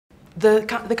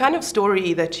The kind of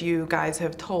story that you guys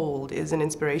have told is an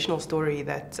inspirational story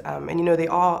that, and you know,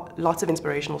 there are lots of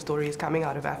inspirational stories coming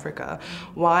out of Africa.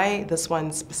 Why this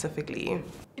one specifically?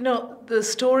 You know, the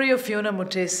story of Fiona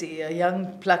Mutesi, a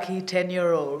young, plucky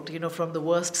 10-year-old, you know, from the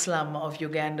worst slum of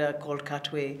Uganda called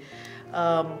Katwe,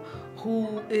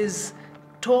 who is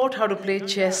taught how to play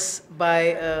chess by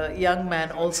a young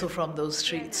man also from those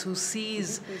streets who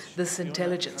sees this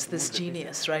intelligence, this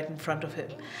genius right in front of him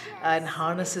and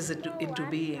harnesses it into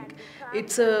being.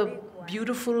 It's a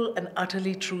beautiful and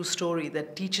utterly true story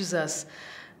that teaches us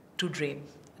to dream,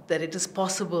 that it is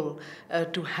possible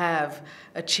to have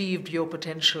achieved your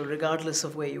potential regardless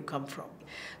of where you come from.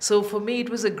 So for me, it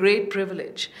was a great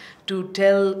privilege to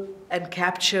tell and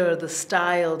capture the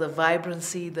style, the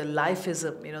vibrancy, the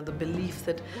lifeism, you know, the belief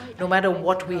that no matter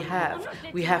what we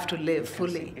have to live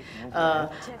fully.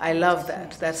 I love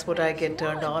that. That's what I get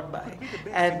turned on by.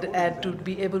 And to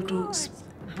be able to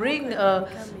bring a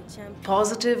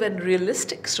positive and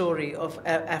realistic story of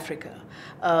Africa,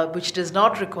 which does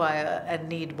not require and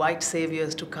need white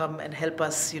saviors to come and help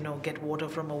us, you know, get water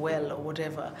from a well or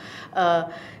whatever,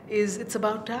 it's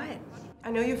about time. I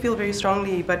know you feel very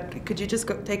strongly, but could you just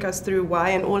take us through why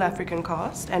an all-African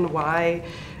cast and why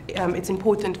it's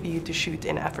important for you to shoot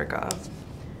in Africa?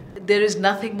 There is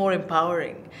nothing more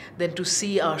empowering than to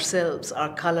see ourselves,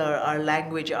 our color, our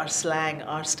language, our slang,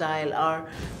 our style,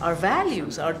 our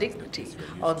values, our dignity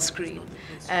on screen.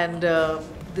 And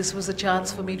this was a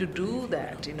chance for me to do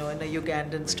that, you know, in a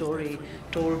Ugandan story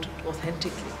told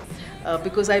authentically.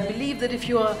 Because I believe that if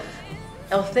you are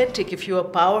authentic, if you are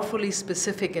powerfully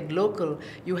specific and local,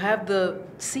 you have the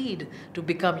seed to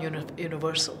become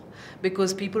universal,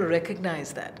 because people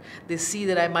recognize that. They see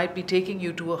that I might be taking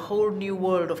you to a whole new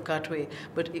world of Katwe,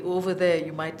 but over there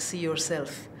you might see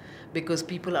yourself, because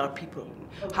people are people.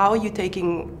 How are you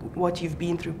taking what you've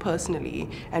been through personally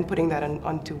and putting that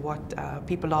onto what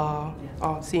people are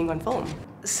seeing on film?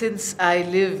 Since I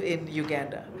live in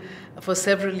Uganda for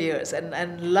several years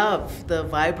and love the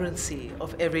vibrancy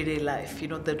of everyday life, you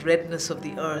know, the redness of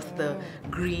the earth, the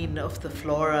green of the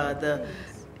flora, the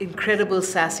incredible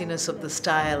sassiness of the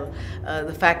style,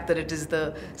 the fact that it is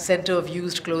the center of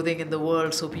used clothing in the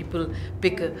world, so people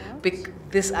pick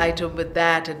this item with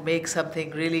that and make something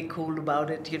really cool about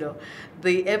it, you know.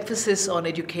 The emphasis on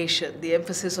education, the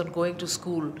emphasis on going to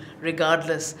school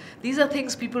regardless, these are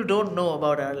things people don't know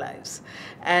about our lives.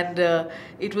 And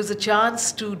it was a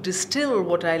chance to distill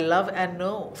what I love and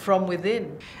know from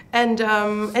within. And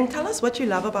tell us what you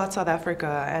love about South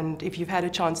Africa, and if you've had a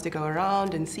chance to go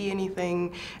around and see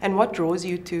anything, and what draws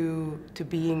you to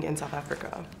being in South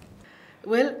Africa.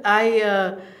 Well,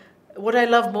 what I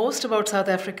love most about South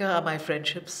Africa are my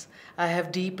friendships. I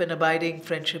have deep and abiding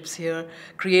friendships here,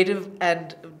 creative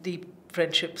and deep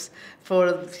friendships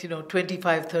for, you know,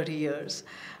 25, 30 years.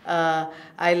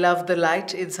 I love the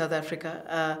light in South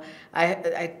Africa.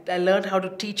 I learned how to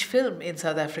teach film in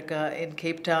South Africa, in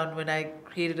Cape Town, when I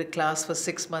created a class for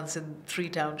 6 months in 3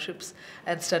 townships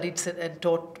and studied and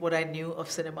taught what I knew of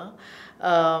cinema.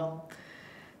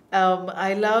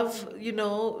 I love, you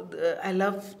know, I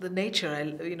love the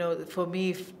nature. You know, for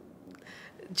me,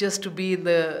 just to be in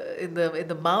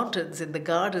the mountains, in the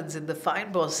gardens, in the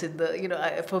fynbos, you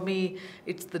know, for me,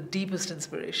 it's the deepest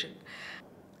inspiration.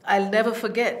 I'll never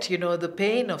forget, you know, the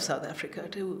pain of South Africa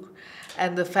too,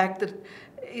 and the fact that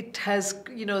it has,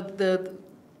 you know,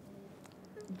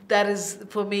 that is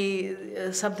for me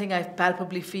something I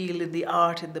palpably feel in the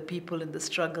art, in the people, in the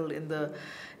struggle, in the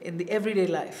everyday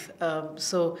life.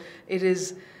 So it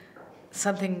is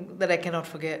something that I cannot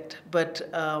forget. But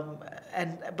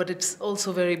it's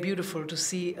also very beautiful to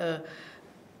see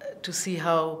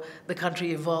how the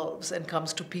country evolves and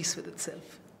comes to peace with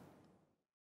itself.